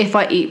 like, if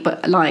I eat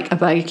like a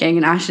Burger King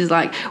and Ash is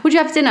like, what'd you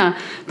have for dinner?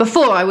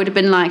 Before, I would have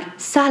been like,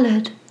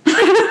 salad.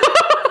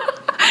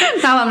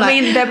 Now I'm like,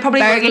 I mean, there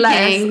probably was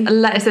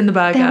lettuce in the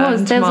burger. There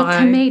was a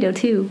tomato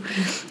too.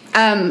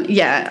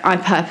 I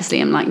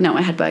purposely am like, no,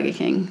 I had Burger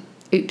King.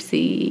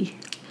 Oopsie.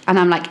 And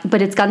I'm like,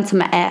 but it's gone to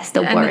my ass,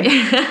 don't worry.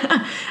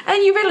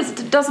 And you realise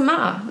it doesn't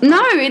matter.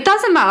 No, it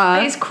doesn't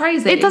matter. It's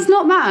crazy. It does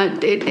not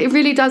matter. It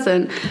really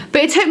doesn't.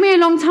 But it took me a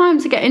long time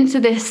to get into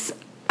this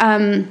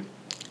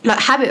like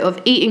habit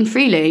of eating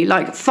freely,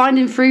 like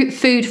finding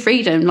food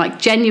freedom, like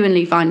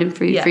genuinely finding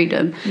food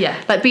freedom.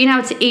 Yeah. Like being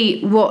able to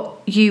eat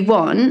what you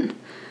want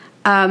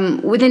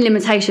within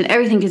limitation.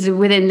 Everything is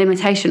within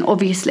limitation,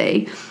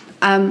 obviously.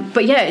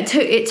 But yeah,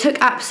 it took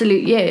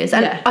absolute years.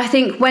 And I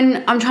think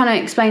when I'm trying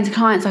to explain to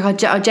clients,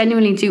 like I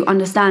genuinely do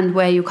understand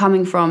where you're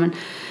coming from,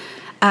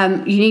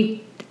 and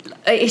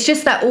it's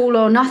just that all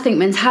or nothing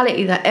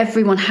mentality that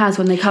everyone has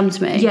when they come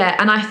to me. Yeah,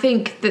 and I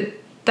think that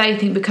they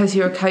think because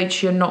you're a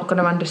coach you're not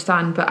going to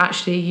understand, but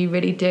actually you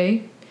really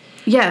do.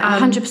 Yeah,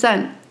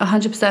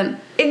 100%.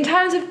 In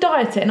terms of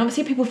dieting,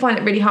 obviously people find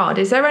it really hard.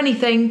 Is there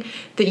anything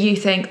that you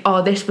think,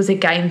 oh, this was a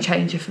game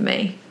changer for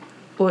me?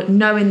 Or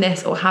knowing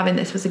this or having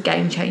this was a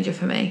game changer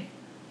for me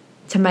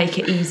to make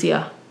it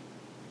easier?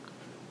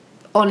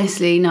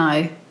 Honestly,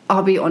 no.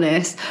 I'll be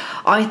honest.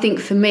 I think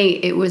for me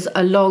it was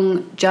a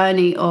long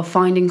journey of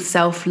finding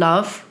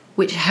self-love,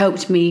 which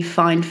helped me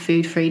find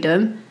food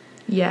freedom.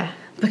 Yeah.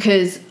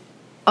 Because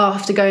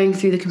after going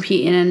through the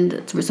competing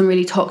and some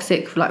really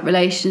toxic like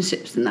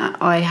relationships and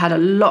that, I had a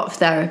lot of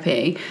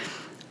therapy,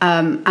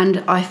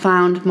 and I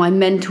found my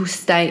mental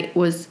state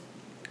had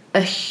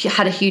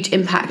a huge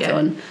impact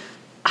on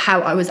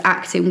how I was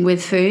acting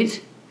with food.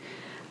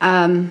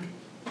 But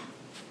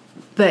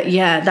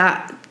yeah,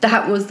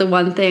 that was the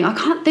one thing. I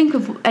can't think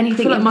of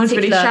anything. I feel like mine's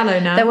really shallow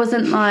now. There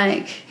wasn't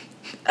like...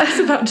 I was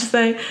about to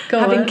say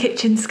having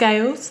kitchen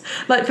scales.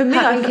 Like for me,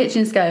 having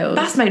kitchen scales.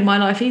 That's made my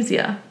life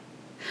easier.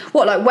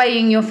 What, like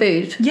weighing your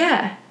food?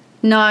 Yeah.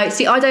 No,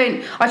 see, I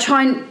don't. I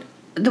try and...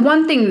 The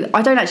one thing...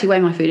 I don't actually weigh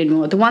my food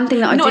anymore. The one thing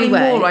that I do weigh...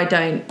 Not anymore, I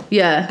don't.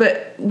 Yeah.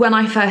 But when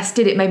I first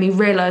did it made me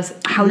realise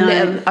how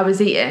little I was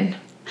eating.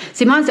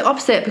 See, mine's the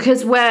opposite,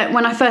 because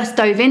when I first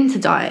dove into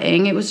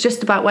dieting, it was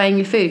just about weighing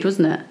your food,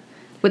 wasn't it?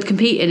 With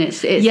competing,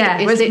 it's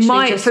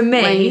literally just for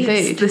me, weighing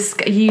your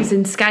food.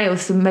 Using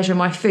scales to measure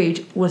my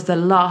food was the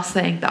last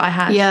thing that I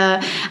had.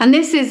 Yeah, and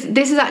this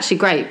is actually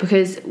great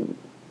because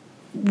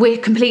we're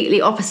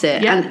completely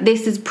opposite, and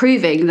this is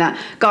proving that,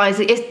 guys,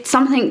 if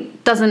something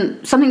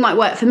might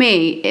work for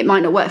me, it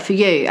might not work for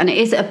you, and it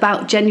is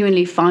about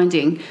genuinely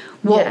finding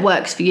what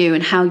works for you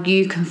and how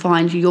you can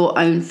find your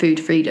own food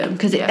freedom,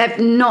 because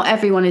not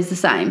everyone is the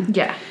same.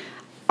 Yeah,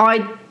 I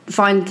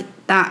find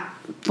that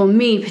for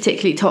me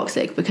particularly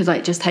toxic because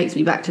it just takes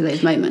me back to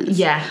those moments.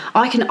 Yeah,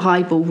 I can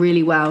eyeball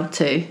really well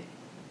too.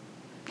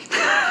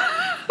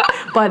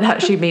 By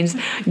that she means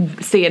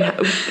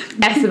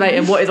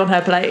estimating what is on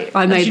her plate.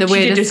 I made the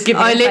weirdest.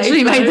 I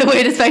literally made the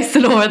weirdest face to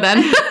Laura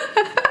then.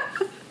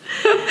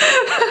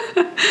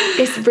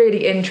 It's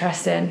really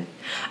interesting.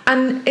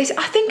 And I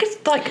think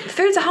it's like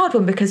food's a hard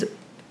one because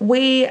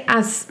we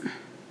as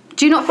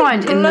do you not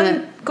find in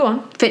the go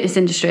on fitness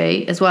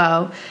industry as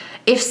well,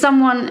 if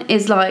someone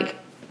is like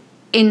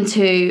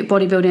into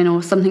bodybuilding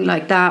or something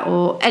like that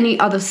or any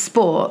other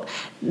sport,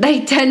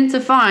 they tend to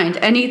find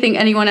anything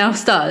anyone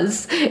else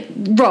does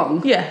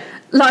wrong. Yeah.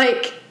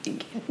 Like,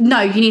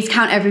 no, you need to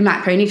count every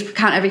macro, you need to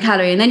count every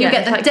calorie, and then you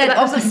get the dead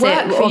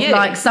opposite of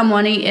like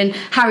someone eating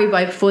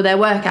Haribo before their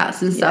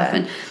workouts and stuff.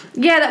 And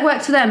that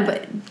works for them,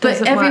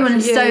 but everyone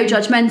is so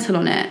judgmental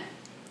on it.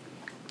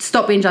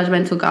 Stop being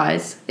judgmental,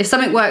 guys. If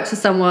something works for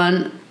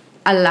someone,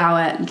 allow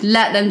it.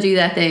 Let them do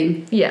their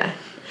thing. Yeah.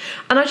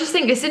 And I just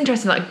think it's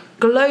interesting, like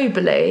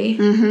globally,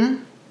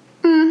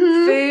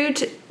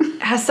 food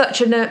has such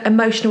an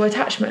emotional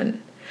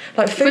attachment.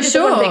 Like food is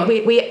the one thing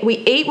we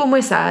eat when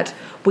we're sad.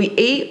 We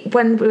eat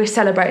when we're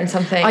celebrating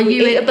something. Are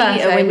you eat a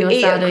birthday when you're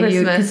eat sad? at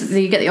Christmas. Because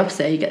you get the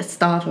opposite. You get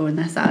starved when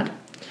they're sad.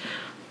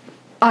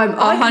 I'm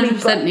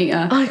 100%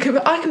 eater.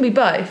 I can be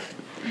both.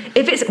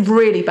 If it's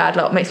really bad,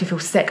 like it makes me feel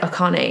sick, I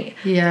can't eat.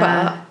 Yeah.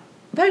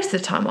 But most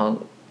of the time,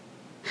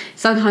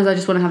 sometimes I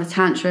just want to have a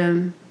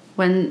tantrum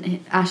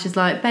when Ash is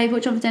like, "Babe,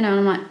 what do you want for dinner?" And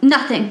I'm like,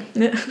 "Nothing.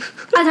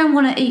 I don't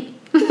want to eat."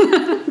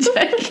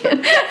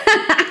 Joking.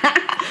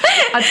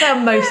 I'd say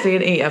I'm mostly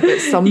an eater, but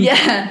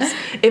sometimes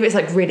if it's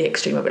like really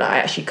extreme, I'll be like, I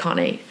actually can't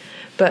eat.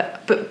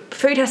 But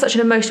food has such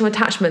an emotional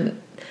attachment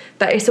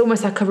that it's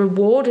almost like a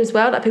reward as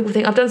well. Like people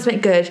think, I've done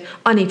something good,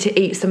 I need to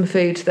eat some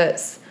food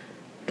that's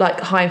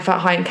like high in fat,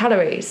 high in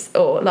calories,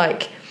 or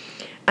like,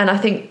 and I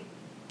think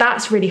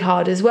that's really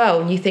hard as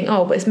well. And you think,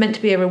 oh, but it's meant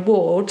to be a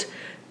reward,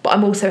 but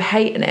I'm also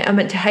hating it. I'm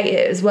meant to hate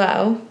it as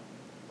well.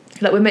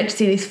 Like we're meant to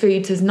see these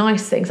foods as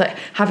nice things, like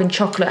having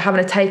chocolate,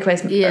 having a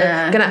takeaway,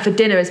 going out for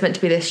dinner is meant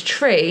to be this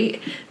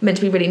treat, meant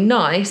to be really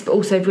nice. But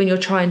also when you're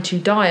trying to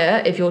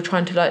diet, if you're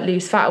trying to like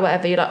lose fat or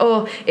whatever, you're like,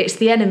 oh, it's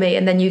the enemy.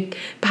 And then you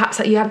perhaps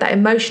like you have that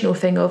emotional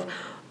thing of,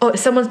 oh,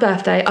 it's someone's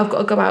birthday, I've got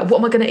to go out. What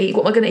am I going to eat?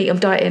 What am I going to eat? I'm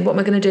dieting. What am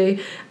I going to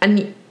do?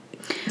 And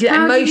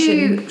how do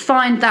you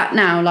find that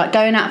now? Like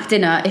going out for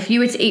dinner, if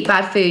you were to eat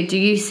bad food, do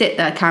you sit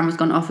there? Camera's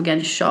gone off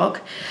again.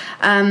 Shock.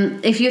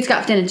 If you were to go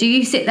out for dinner, do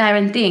you sit there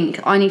and think,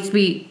 I need to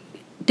be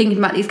thinking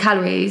about these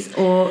calories,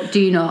 or do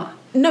you not?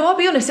 No, I'll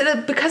be honest,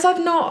 because I've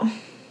not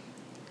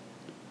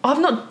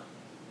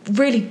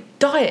really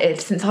dieted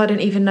since I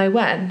don't even know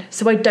when,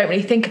 so I don't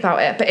really think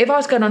about it. But if I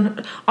was going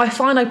on, I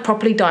find I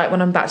properly diet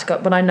when I'm about to go,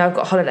 when I know I've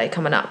got a holiday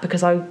coming up,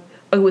 because I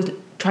always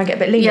try and get a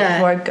bit leaner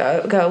before I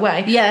go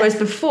away. Whereas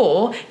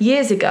before,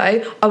 years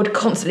ago, I would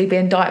constantly be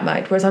in diet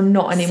mode, whereas I'm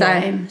not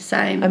anymore.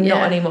 Same. I'm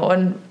not anymore,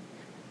 and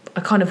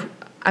I kind of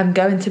am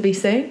going to be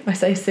soon. I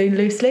say soon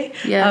loosely.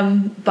 Yeah.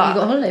 But you got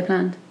a holiday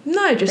planned?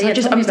 No, I'm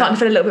starting to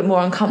feel a little bit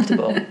more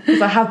uncomfortable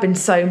because I have been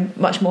so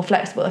much more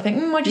flexible. I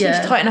think I just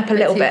need to tighten up a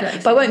little bit,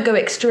 flexible. But I won't go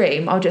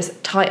extreme. I'll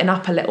just tighten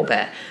up a little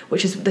bit,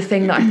 which is the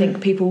thing that I think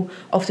people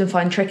often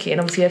find tricky. And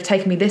obviously, it's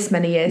taken me this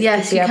many years.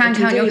 Yes, you can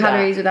count your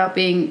calories without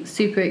being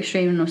super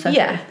extreme and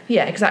obsessive.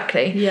 Yeah,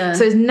 exactly. Yeah.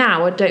 So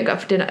now I don't go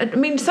out for dinner. I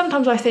mean,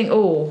 sometimes I think,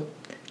 oh,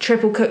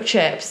 triple cooked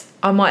chips,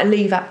 I might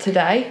leave that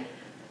today.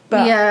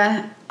 But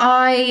yeah,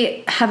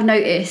 I have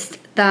noticed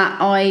that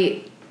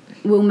I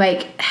will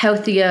make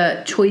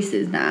healthier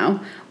choices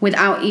now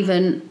without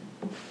even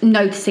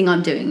noticing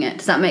I'm doing it.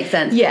 Does that make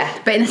sense? Yeah.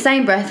 But in the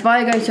same breath, if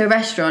I go to a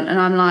restaurant and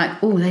I'm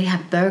like, oh, they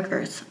have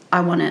burgers, I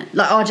want it.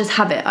 Like, I'll just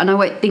have it and I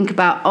won't think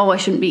about, oh, I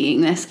shouldn't be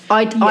eating this.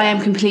 I am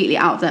completely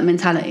out of that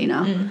mentality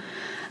now.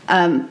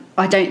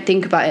 I don't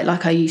think about it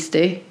like I used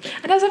to.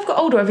 And as I've got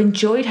older, I've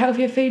enjoyed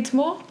healthier foods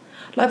more.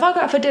 Like if I go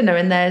out for dinner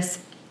and there's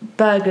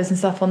burgers and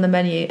stuff on the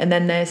menu and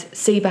then there's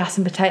sea bass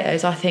and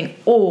potatoes, I think,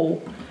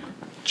 oh,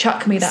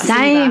 chuck me that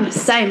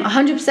same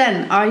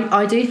 100%.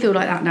 I do feel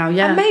like that now.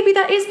 And maybe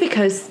that is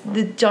because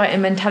the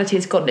dieting mentality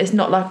has gone. It's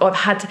not like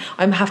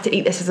I have to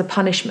eat this as a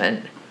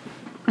punishment.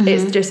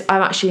 It's just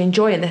I'm actually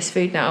enjoying this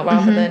food now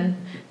rather than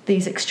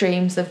these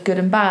extremes of good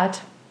and bad.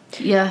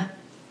 Yeah,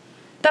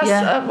 that's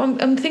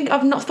I'm thinking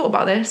I've not thought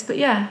about this, but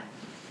yeah,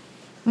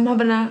 I'm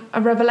having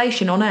a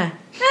revelation on air.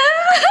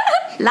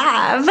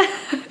 Live.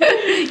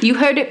 You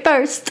heard it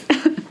first.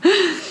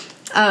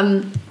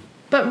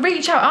 But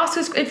reach out, ask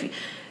us if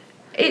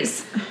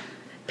it's.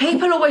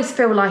 People always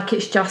feel like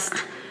it's just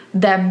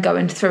them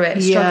going through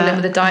it, struggling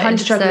with the diet, and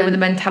struggling with the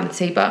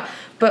mentality.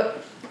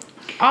 But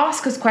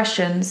ask us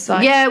questions.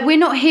 Like, we're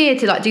not here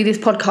to like do this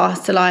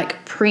podcast to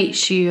like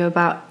preach to you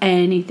about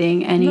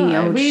anything,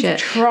 old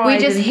shit. We're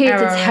just here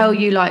to tell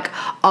you like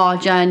our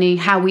journey,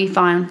 how we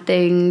find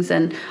things,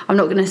 and I'm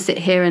not going to sit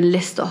here and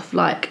list off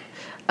like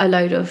a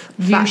load of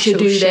you should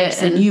do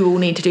this and you all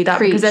need to do that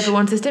because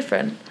everyone's is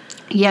different.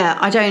 Yeah,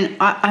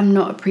 I'm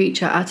not a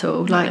preacher at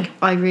all. Like,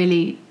 I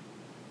really,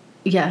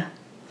 I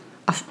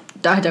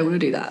don't want to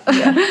do that.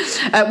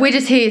 Yeah. We're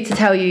just here to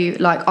tell you,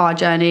 like, our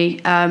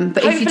journey.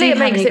 But hopefully if you do it have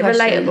makes any it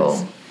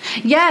relatable.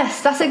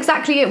 Yes, that's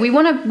exactly it. We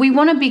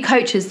want to be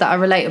coaches that are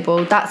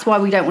relatable. That's why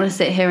we don't want to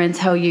sit here and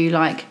tell you,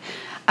 like,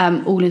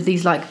 all of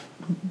these, like,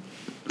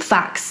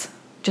 facts,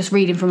 just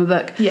reading from a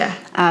book. Yeah.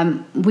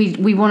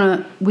 We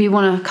want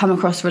to come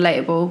across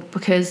relatable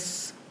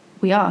because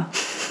we are.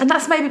 And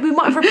that's maybe we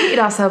might have repeated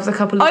ourselves a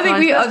couple of times.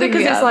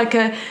 Because it's like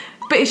a.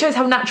 But it shows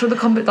how natural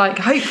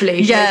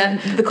hopefully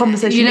the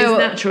conversation is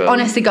natural.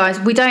 Honestly, guys,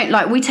 we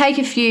don't we take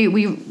a few,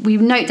 we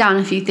note down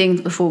a few things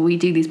before we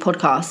do these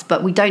podcasts,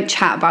 but we don't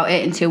chat about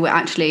it until we're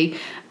actually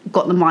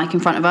got the mic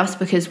in front of us,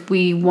 because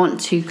we want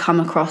to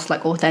come across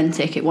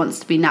authentic. It wants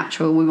to be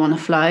natural. We want to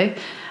flow.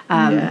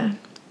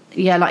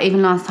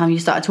 Even last time you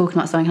started talking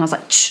about something, I was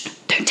like, shh,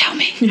 don't tell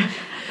me. Yeah.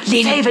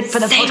 Save it for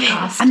the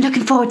podcast. I'm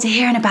looking forward to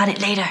hearing about it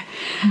later.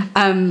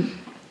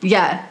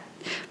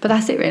 But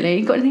that's it really.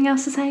 You got anything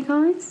else to say,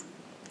 guys?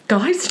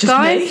 Guys?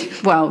 Me?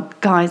 Well,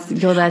 guys,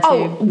 you're there too.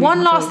 Oh,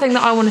 one last thing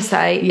that I want to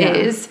say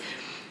is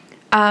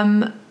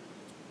on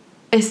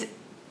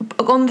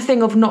the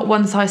thing of not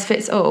one size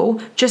fits all,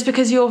 just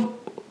because your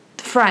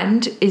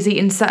friend is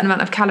eating a certain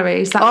amount of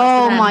calories,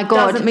 my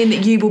God, doesn't mean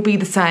that you will be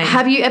the same.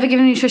 Have you ever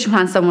given a nutrition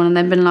plan to someone and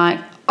then been like,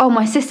 oh,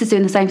 my sister's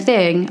doing the same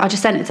thing, I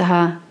just sent it to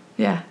her?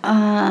 Yeah.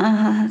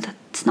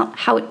 That's not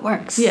how it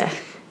works. Yeah.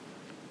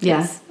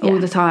 Yes. All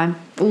the time.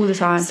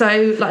 So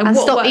and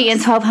stop eating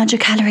 1,200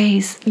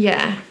 calories.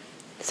 Yeah.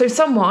 So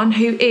someone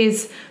who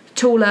is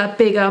taller,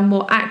 bigger,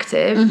 more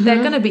active, they're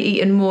going to be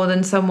eating more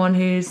than someone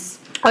who's...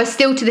 I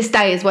still to this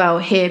day as well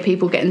hear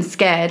people getting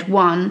scared,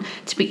 one,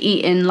 to be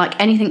eating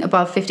anything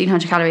above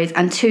 1,500 calories,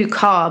 and two,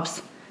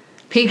 carbs.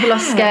 People are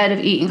scared of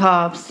eating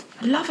carbs.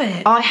 I love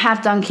it. I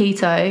have done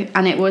keto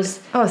and it was...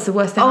 Oh, it's the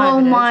worst thing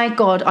Oh my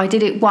God, I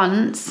did it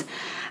once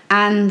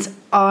and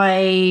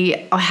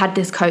I had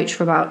this coach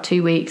for about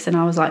 2 weeks and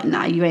I was like,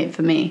 nah, you ain't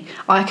for me.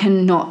 I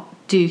cannot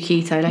do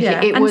keto.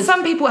 And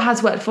some people it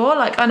has worked for.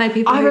 I know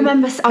people I've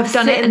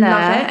done it and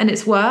love it and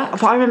it's worked.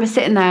 But I remember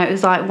sitting there, it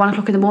was 1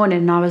 o'clock in the morning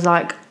and I was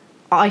like,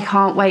 I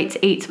can't wait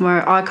to eat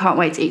tomorrow. I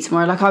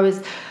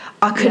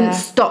couldn't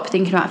stop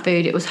thinking about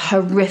food. It was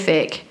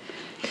horrific.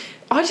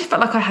 I just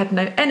felt like I had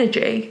no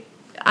energy.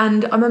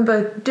 And I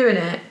remember doing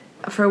it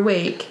for a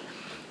week.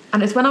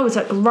 And it's when I was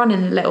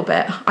running a little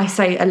bit. I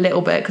say a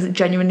little bit because it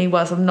genuinely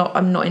was. I'm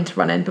not into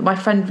running, but my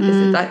friend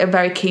is a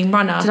very keen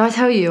runner. Did I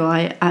tell you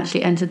I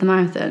actually entered the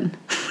marathon?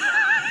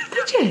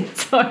 Did you?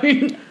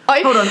 Sorry.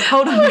 Hold on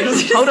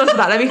to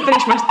that. Let me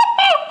finish my...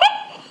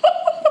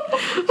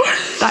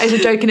 That is a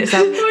joke in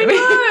itself.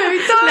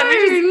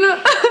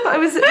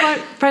 My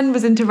friend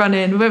was into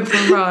running. We went for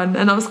a run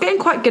and I was getting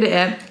quite good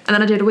at it. And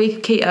then I did a week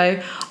of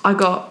keto. I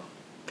got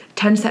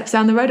 10 steps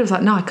down the road. I was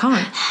like, no, I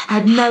can't. I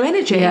had no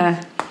energy.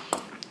 Yeah.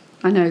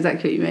 I know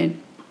exactly what you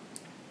mean.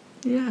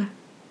 Yeah.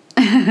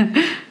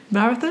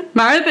 Marathon,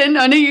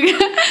 I know you...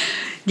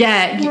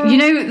 Yeah, you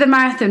know the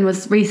marathon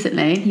was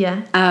recently.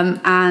 Yeah.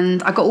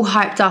 And I got all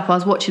hyped up. I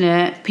was watching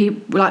it.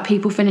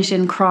 People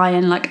finishing,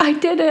 crying, I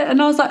did it,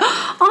 and I was like,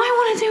 oh, I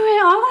want to do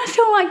it. I want to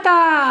feel like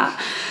that.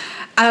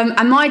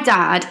 And my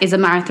dad is a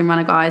marathon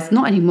runner, guys.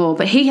 Not anymore,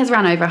 but he has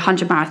ran over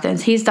 100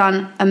 marathons. He's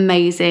done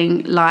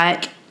amazing.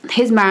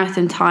 His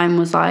marathon time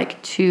was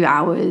 2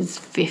 hours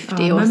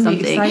 50 or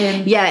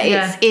something. Yeah,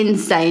 it's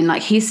insane.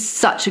 He's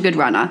such a good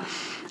runner.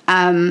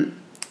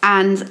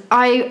 And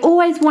I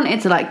always wanted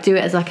to do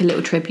it as a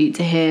little tribute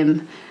to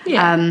him.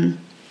 Yeah. And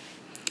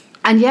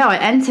I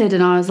entered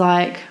and I was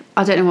like,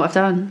 I don't know what I've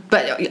done,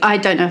 but I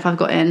don't know if I've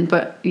got in.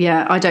 But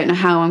yeah, I don't know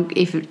how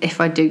if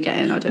I do get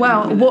in. I don't know.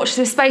 Well, watch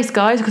this space,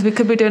 guys, because we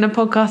could be doing a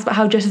podcast about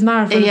how Jess's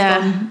marathon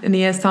has gone in a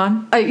year's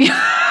time. Oh,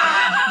 yeah.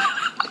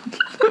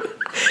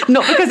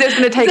 Not because it's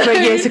going to take her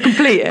a year to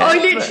complete it. I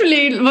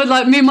literally was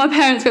me and my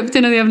parents went for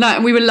dinner the other night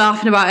and we were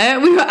laughing about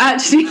it. We were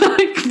actually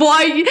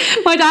why?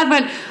 My dad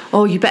went,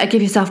 oh, you better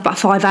give yourself about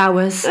 5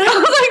 hours. I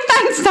was like,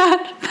 thanks, Dad,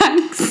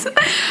 thanks.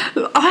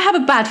 I have a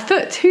bad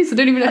foot too, so I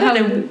don't even know how.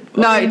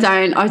 No,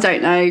 I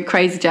don't know.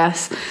 Crazy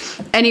Jess.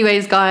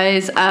 Anyways,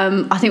 guys, I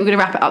think we're going to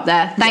wrap it up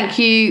there. Thank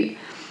you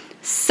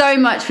so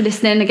much for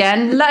listening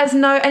again. Let us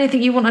know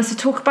anything you want us to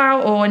talk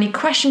about or any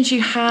questions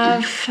you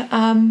have.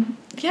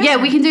 Yeah,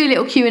 we can do a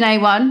little Q&A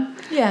one.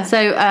 Yeah.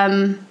 So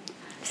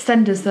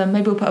send us them.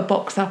 Maybe we'll put a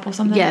box up or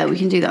something. Yeah, we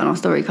can do that on our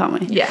story, can't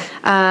we? Yeah.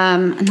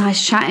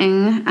 Nice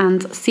chatting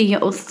and see you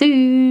all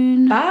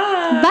soon.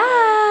 Bye. Bye.